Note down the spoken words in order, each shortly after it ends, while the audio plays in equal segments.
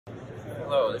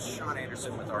Hello, this is Sean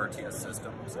Anderson with RTS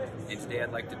Systems, and today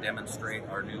I'd like to demonstrate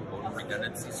our new ODIN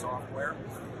redundancy software.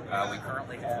 We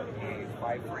currently have a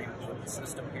 5-frame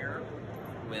system here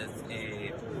with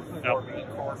a 4 main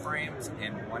core frames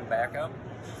and 1 backup.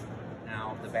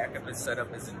 Now, the backup is set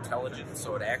up as intelligent,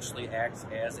 so it actually acts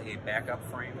as a backup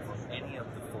frame for any of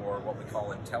the 4 what we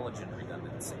call intelligent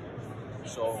redundancy.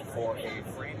 So for a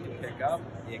frame to pick up,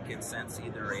 it can sense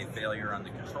either a failure on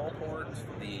the control port,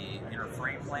 the inner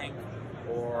frame link,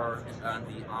 or on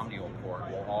the OMNEO port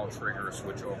will all trigger a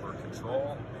switchover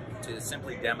control. To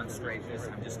simply demonstrate this,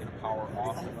 I'm just going to power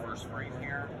off the first frame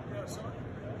here.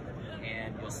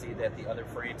 And you'll see that the other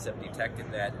frames have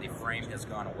detected that the frame has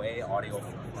gone away, audio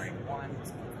from frame 1.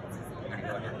 I'm going to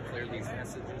go ahead and clear these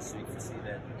messages so you can see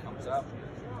that it comes up.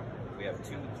 We have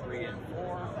 2, 3, and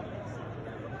 4.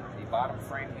 The bottom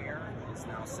frame here is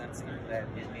now sensing that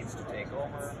it needs to take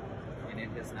over, and it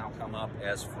has now come up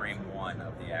as frame 1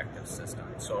 of the active system.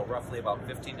 So roughly about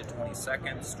 15 to 20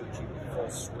 seconds to achieve a full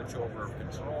switchover of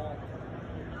control,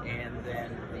 and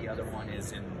then the other one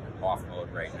is in off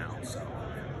mode right now. So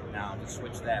now to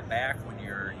switch that back, when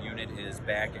your unit is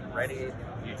back and ready,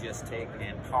 you just take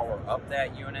and power up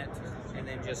that unit, and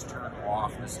then just turn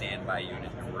off the standby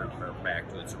unit and revert back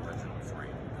to its original frame.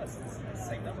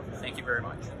 Thank you very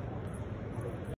much.